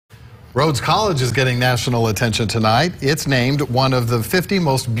Rhodes College is getting national attention tonight. It's named one of the 50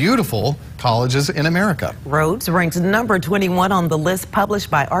 most beautiful colleges in America. Rhodes ranks number 21 on the list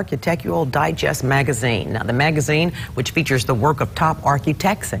published by Architectural Digest magazine. Now, the magazine, which features the work of top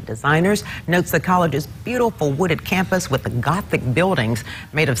architects and designers, notes the college's beautiful wooded campus with the Gothic buildings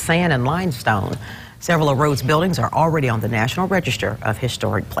made of sand and limestone. Several of Rhodes' buildings are already on the National Register of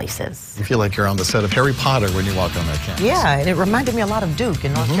Historic Places. You feel like you're on the set of Harry Potter when you walk on that campus. Yeah, and it reminded me a lot of Duke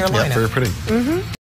in North Carolina. Yeah, very pretty.